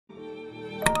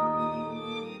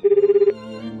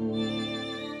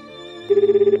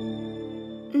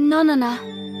Nanana.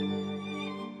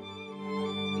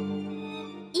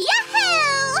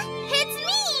 Yahoo! It's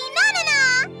me, Nanana!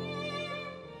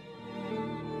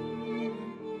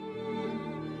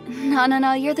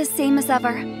 Nanana, you're the same as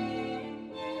ever.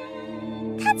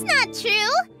 That's not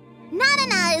true!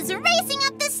 Nanana is racing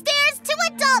up the stairs to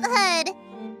adulthood!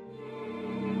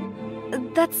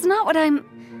 That's not what I'm...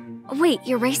 Wait,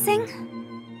 you're racing?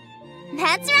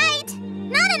 That's right!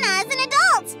 Nanana is an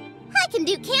adult! I can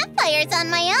do campfires on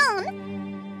my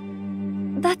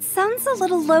own! That sounds a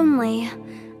little lonely.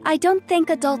 I don't think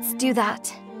adults do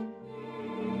that.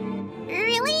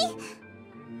 Really?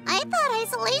 I thought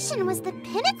isolation was the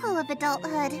pinnacle of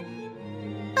adulthood.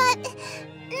 But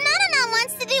Nanana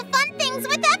wants to do fun things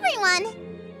with everyone!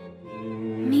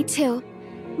 Me too.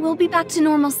 We'll be back to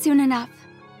normal soon enough.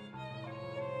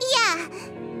 Yeah.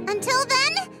 Until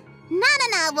then,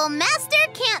 Nanana will master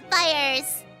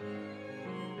campfires!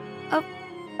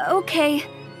 Okay.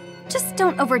 Just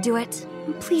don't overdo it.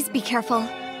 Please be careful. Okay,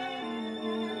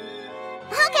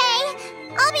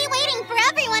 I'll be waiting for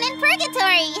everyone in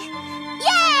Purgatory!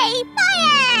 Yay!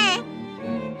 Fire!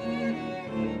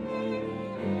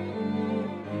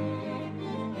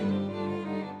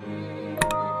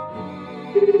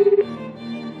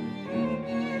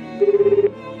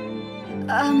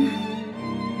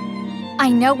 I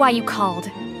know why you called.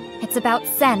 It's about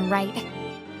Sen, right?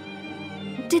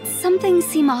 Did something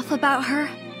seem off about her?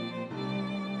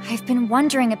 I've been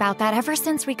wondering about that ever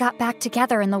since we got back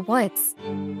together in the woods.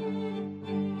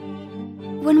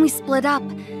 When we split up,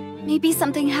 maybe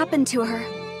something happened to her.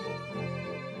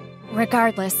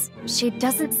 Regardless, she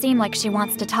doesn't seem like she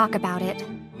wants to talk about it.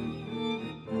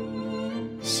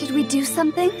 Should we do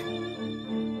something?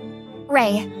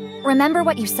 Ray, remember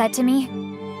what you said to me?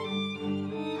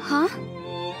 Huh?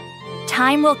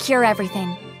 Time will cure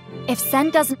everything. If Sen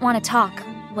doesn't want to talk,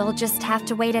 we'll just have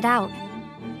to wait it out.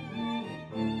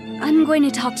 I'm going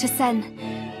to talk to Sen.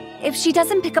 If she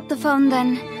doesn't pick up the phone,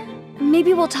 then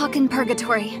maybe we'll talk in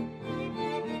Purgatory.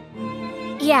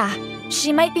 Yeah,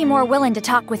 she might be more willing to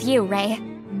talk with you, Ray.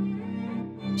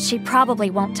 She probably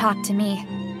won't talk to me.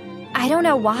 I don't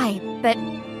know why, but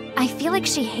I feel like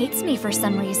she hates me for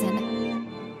some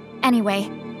reason. Anyway,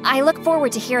 I look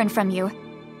forward to hearing from you.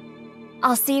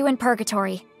 I'll see you in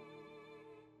Purgatory.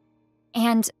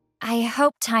 And I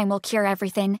hope time will cure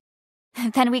everything.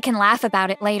 Then we can laugh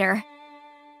about it later.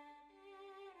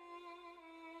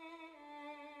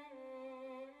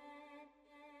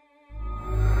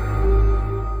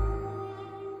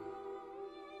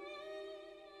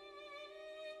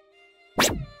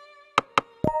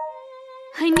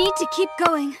 I need to keep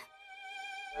going.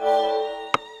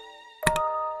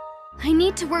 I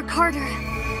need to work harder.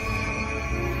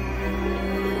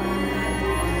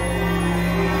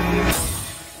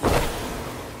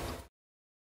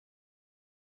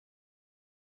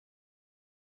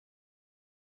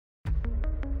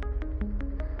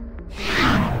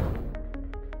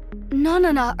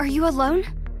 Nanana, are you alone?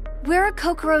 Where are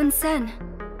Kokoro and Sen?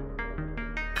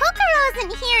 Kokoro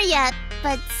isn't here yet,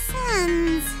 but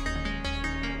Sen's...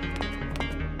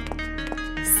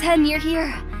 Sen, you're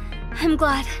here. I'm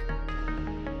glad.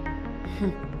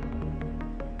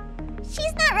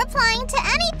 She's not replying to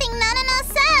anything Nanana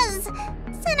says!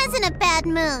 Sen is in a bad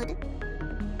mood.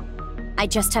 I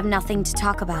just have nothing to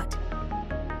talk about.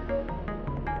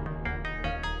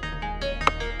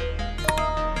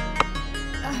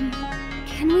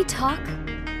 Can we talk?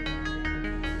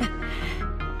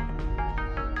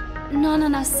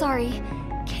 Nanana, sorry.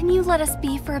 Can you let us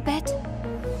be for a bit?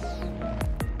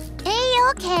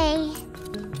 A-okay.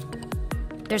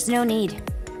 There's no need.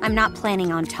 I'm not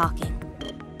planning on talking.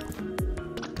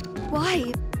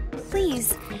 Why?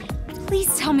 Please.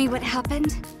 Please tell me what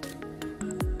happened.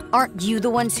 Aren't you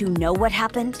the ones who know what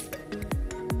happened?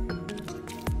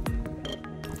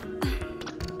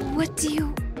 What do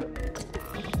you...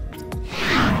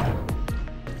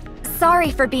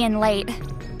 Sorry for being late.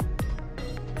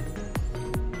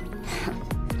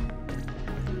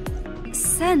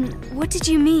 Sen, what did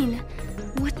you mean?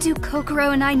 What do Kokoro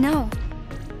and I know?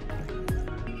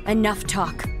 Enough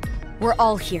talk. We're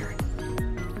all here.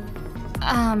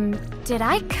 Did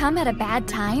I come at a bad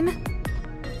time?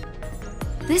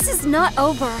 This is not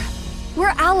over.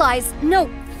 We're allies, no,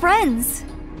 friends.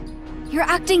 You're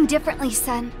acting differently,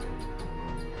 Sen.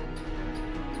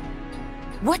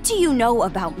 What do you know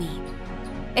about me?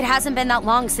 It hasn't been that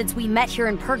long since we met here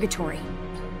in Purgatory.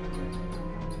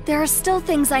 There are still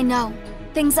things I know,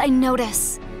 things I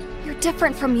notice. You're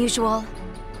different from usual.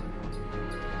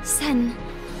 Sen,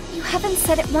 you haven't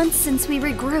said it once since we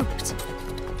regrouped.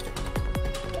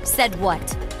 Said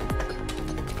what?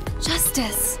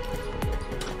 Justice.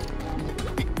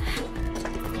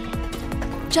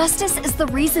 Justice is the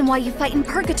reason why you fight in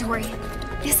Purgatory,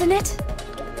 isn't it?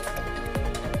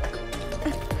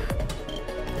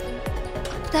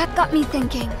 That got me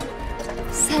thinking.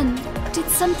 Sen, did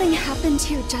something happen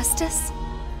to your Justice?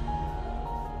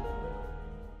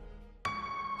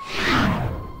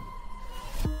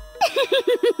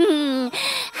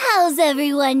 How's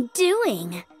everyone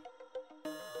doing?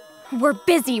 We're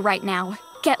busy right now.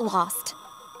 Get lost.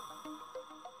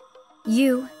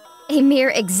 You, a mere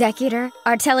executor,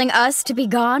 are telling us to be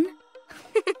gone?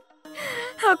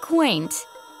 How quaint.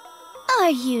 Are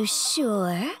you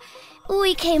sure?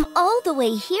 We came all the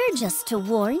way here just to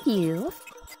warn you.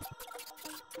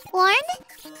 Warn?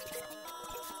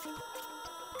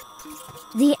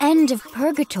 The end of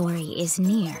Purgatory is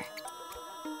near.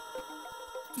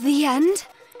 The end?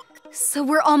 So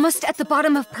we're almost at the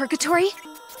bottom of Purgatory?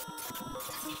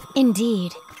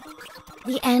 Indeed.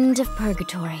 The end of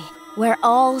Purgatory, where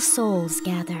all souls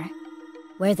gather,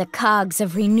 where the cogs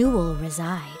of renewal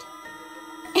reside.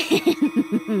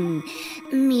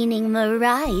 Meaning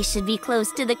Mirai should be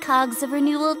close to the cogs of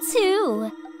renewal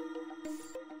too.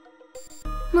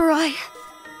 Mirai.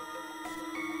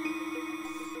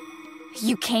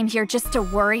 You came here just to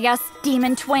worry us,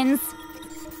 demon twins?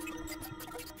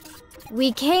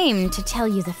 We came to tell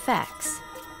you the facts.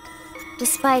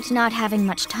 Despite not having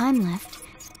much time left,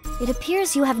 it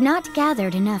appears you have not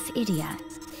gathered enough Idia.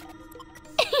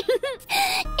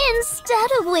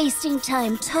 Instead of wasting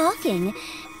time talking,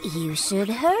 you should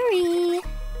hurry.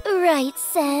 Right,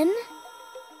 Sen?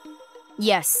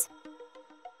 Yes.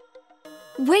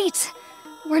 Wait!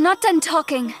 We're not done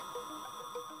talking.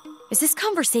 Is this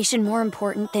conversation more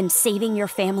important than saving your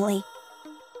family?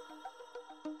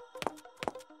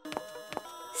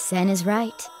 Sen is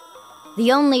right.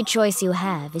 The only choice you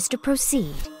have is to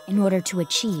proceed in order to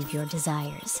achieve your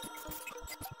desires.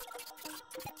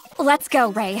 Let's go,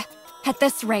 Ray. At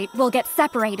this rate, we'll get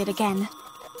separated again.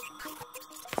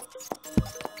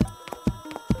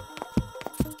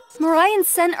 Mirai and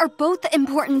Sen are both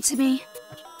important to me.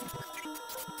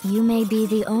 You may be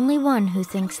the only one who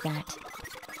thinks that.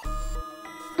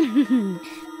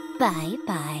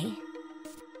 Bye-bye.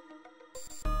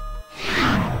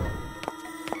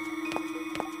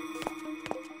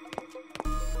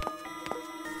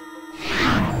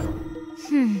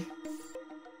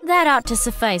 That ought to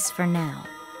suffice for now.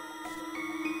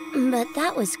 But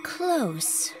that was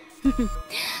close.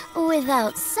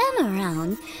 Without Sen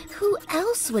around, who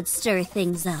else would stir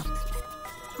things up?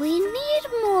 We need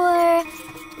more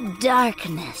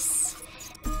darkness.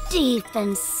 Deep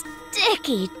and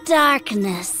sticky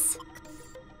darkness.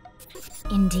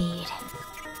 Indeed.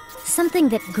 Something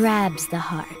that grabs the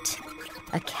heart.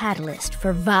 A catalyst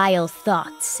for vile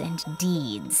thoughts and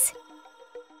deeds.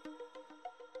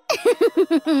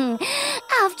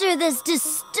 After this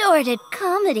distorted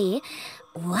comedy,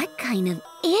 what kind of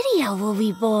idiot will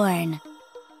be born?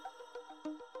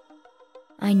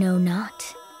 I know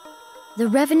not. The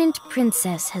Revenant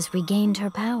Princess has regained her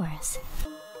powers.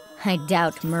 I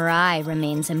doubt Mirai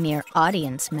remains a mere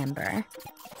audience member.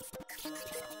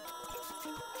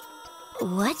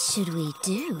 What should we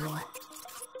do?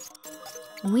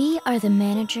 We are the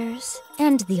managers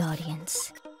and the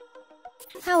audience.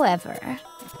 However,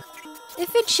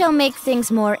 if it shall make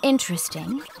things more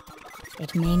interesting,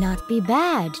 it may not be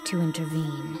bad to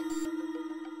intervene.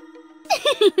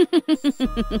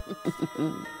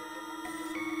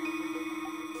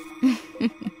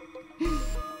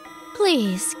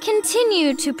 Please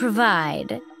continue to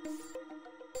provide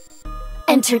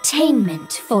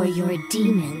entertainment for your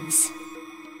demons.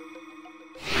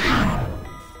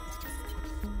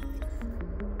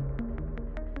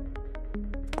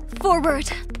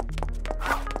 Forward!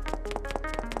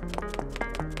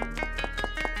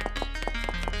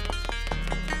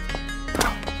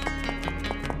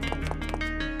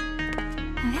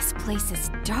 This place is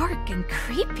dark and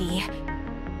creepy.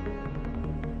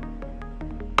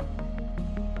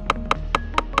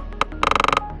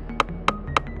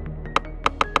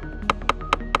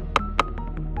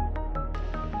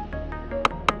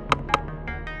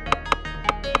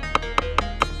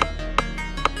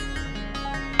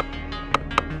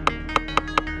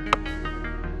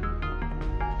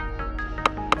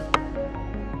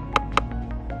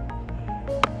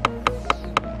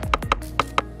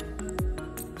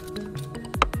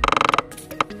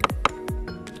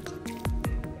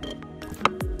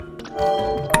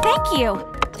 Thank you!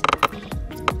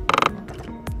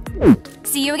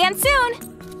 See you again soon!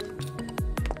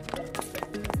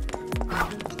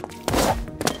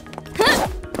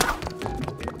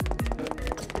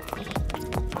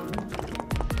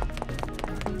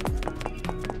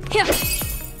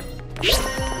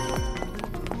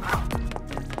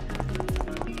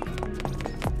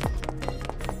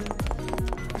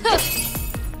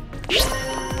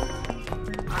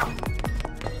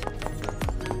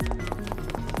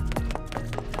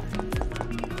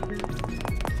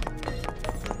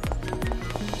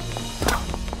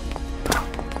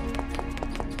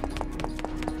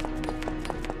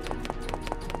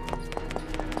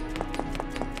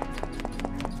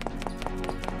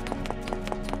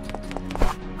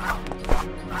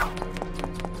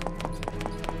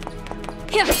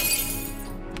 This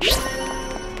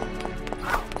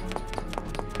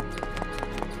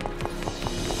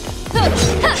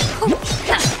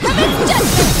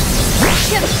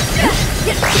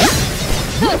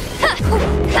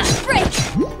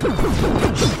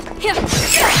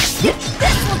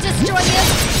will destroy you!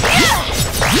 Take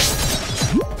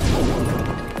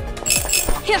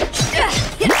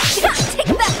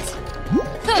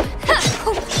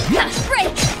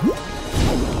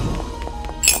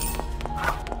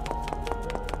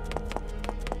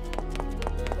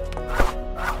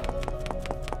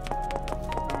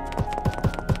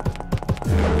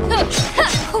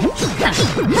that!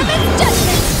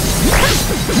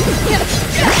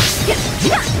 Break!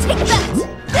 Take that!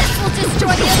 This will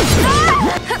destroy you!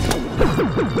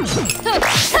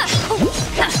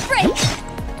 Break!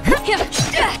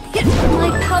 My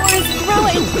power is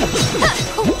growing!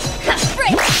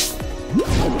 Break!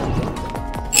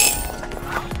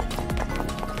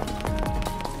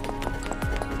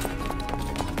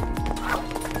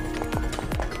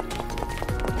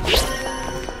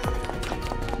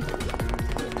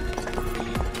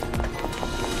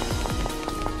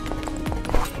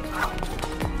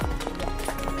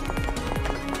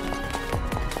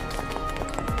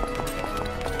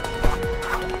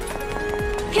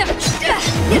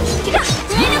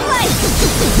 Rain of light!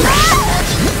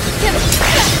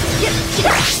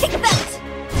 Take that!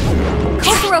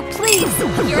 Kokoro, please!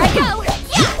 Here I go!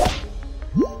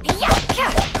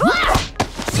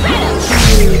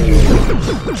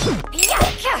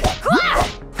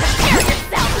 Prepare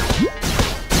yourself!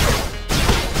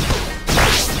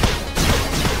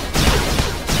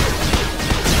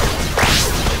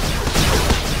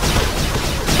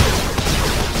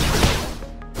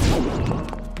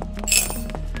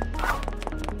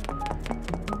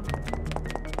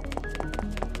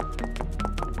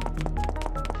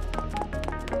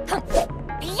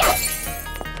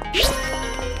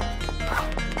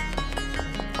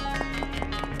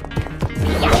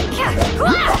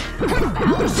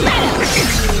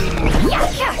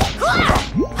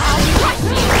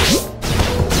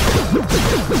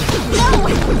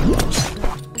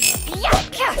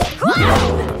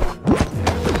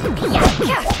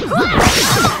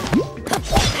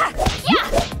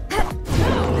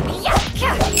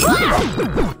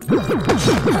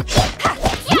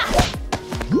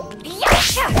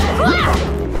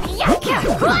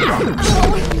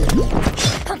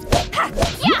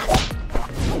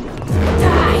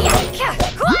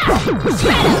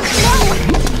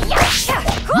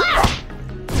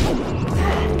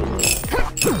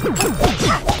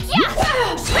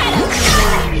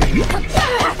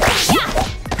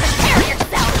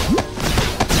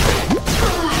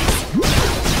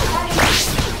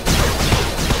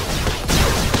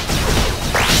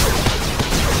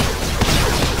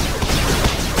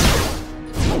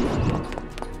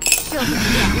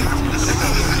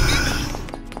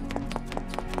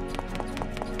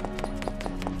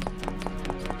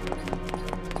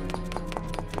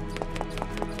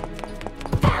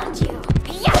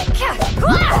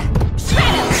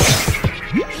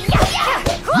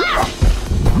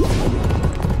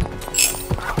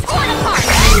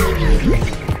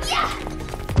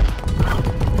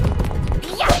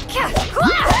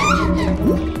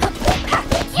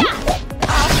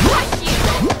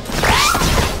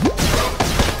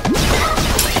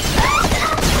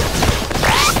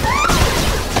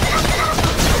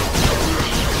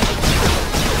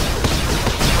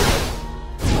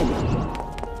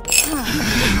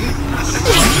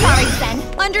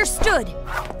 Understood!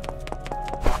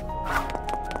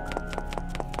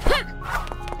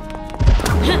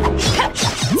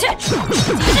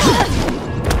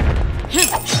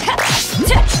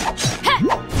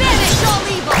 Vanish all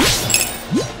evil!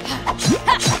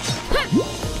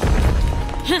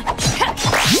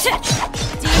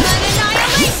 Demon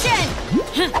annihilation!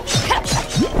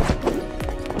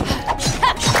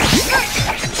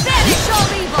 Vanish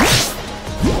all evil!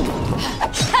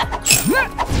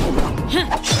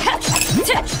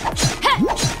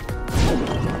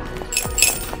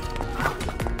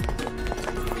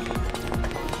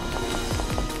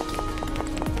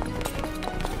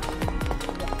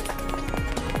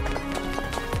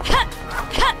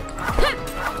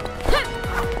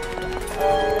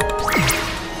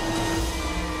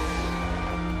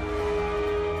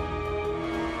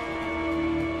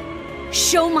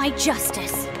 Show my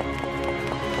justice.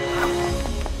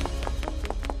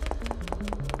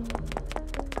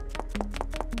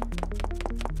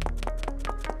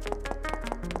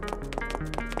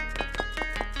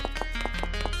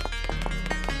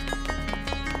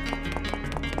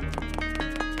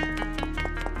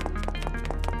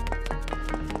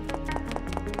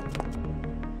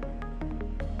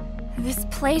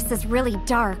 place is really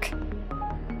dark.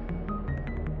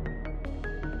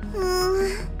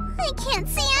 I can't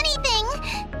see anything.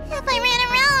 If I ran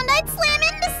around, I'd slam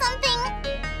into something.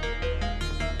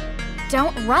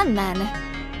 Don't run then.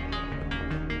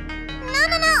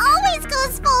 Nanana always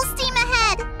goes full steam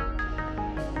ahead.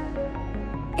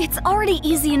 It's already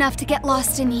easy enough to get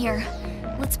lost in here.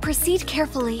 Let's proceed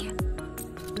carefully.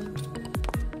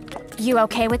 You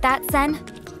okay with that, Sen?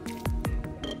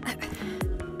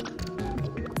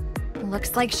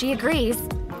 Looks like she agrees.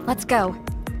 Let's go.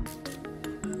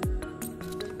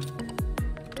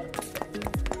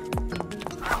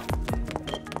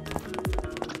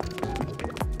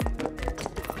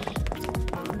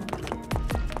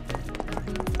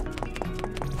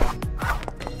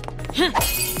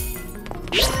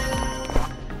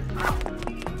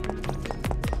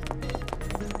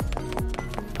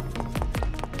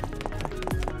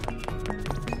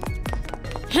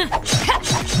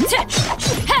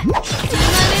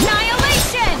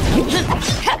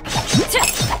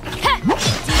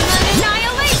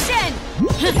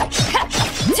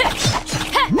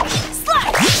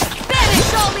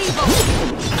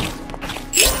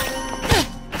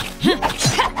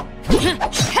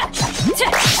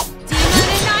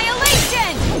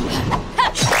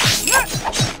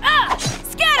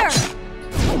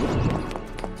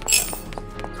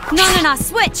 Nanana,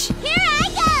 switch! Here I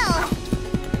go!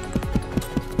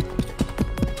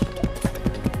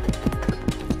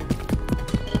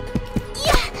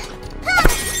 Yeah! Huh.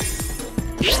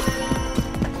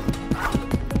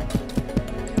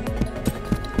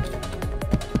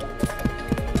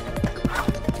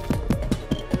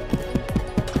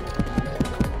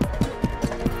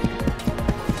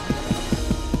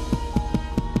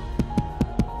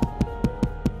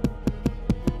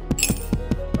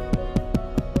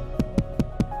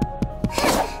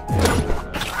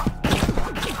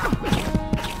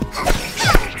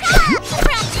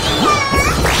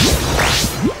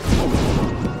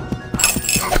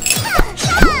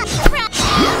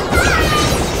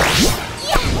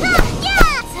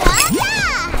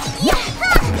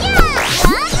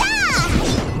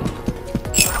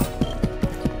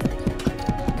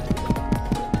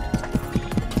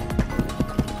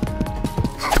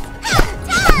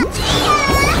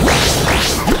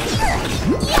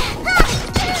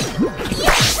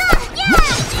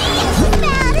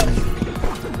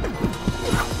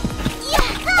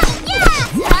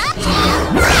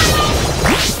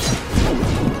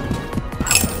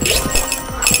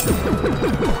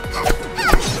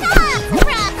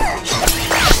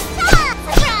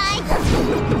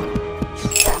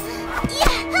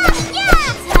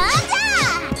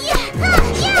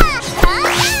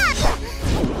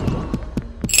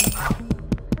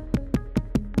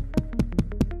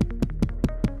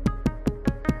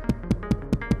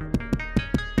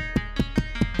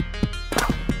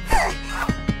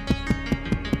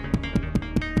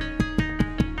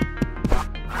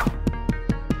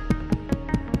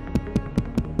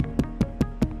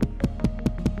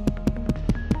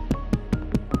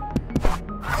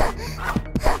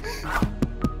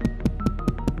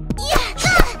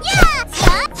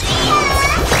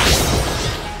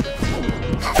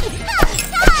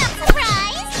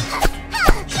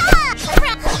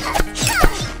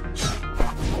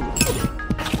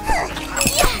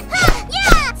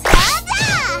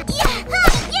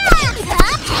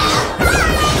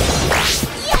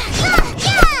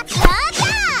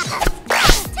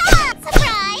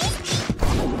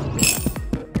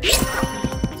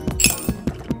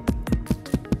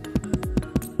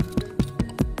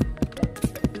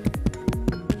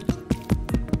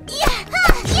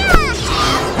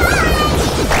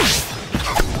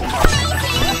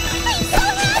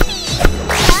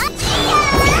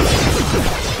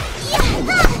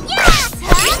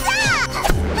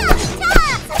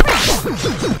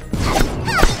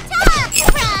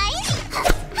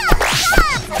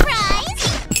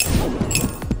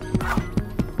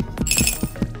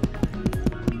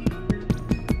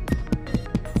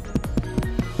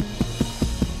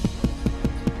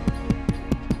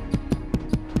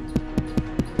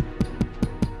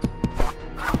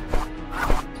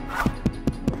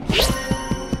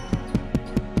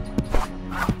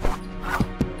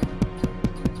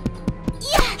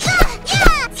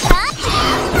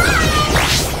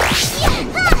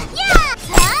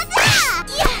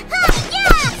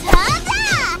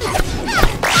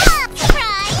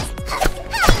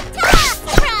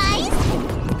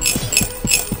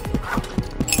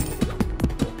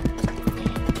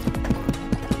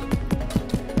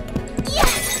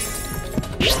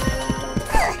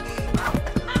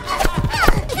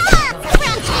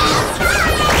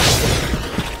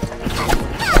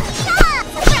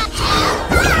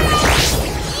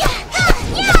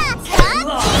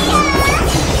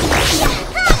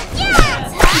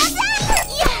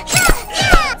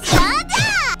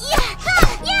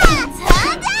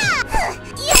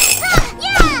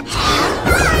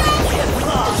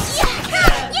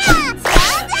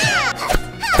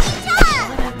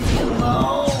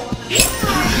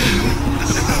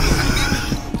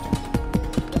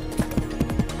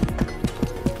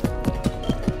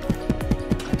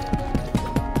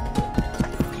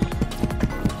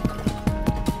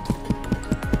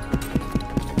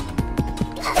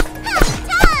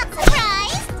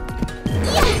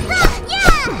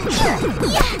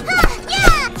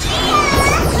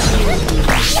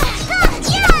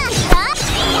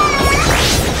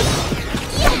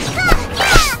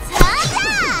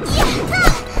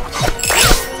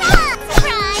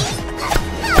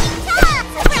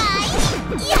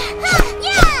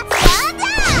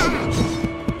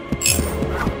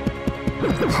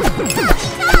 Ah!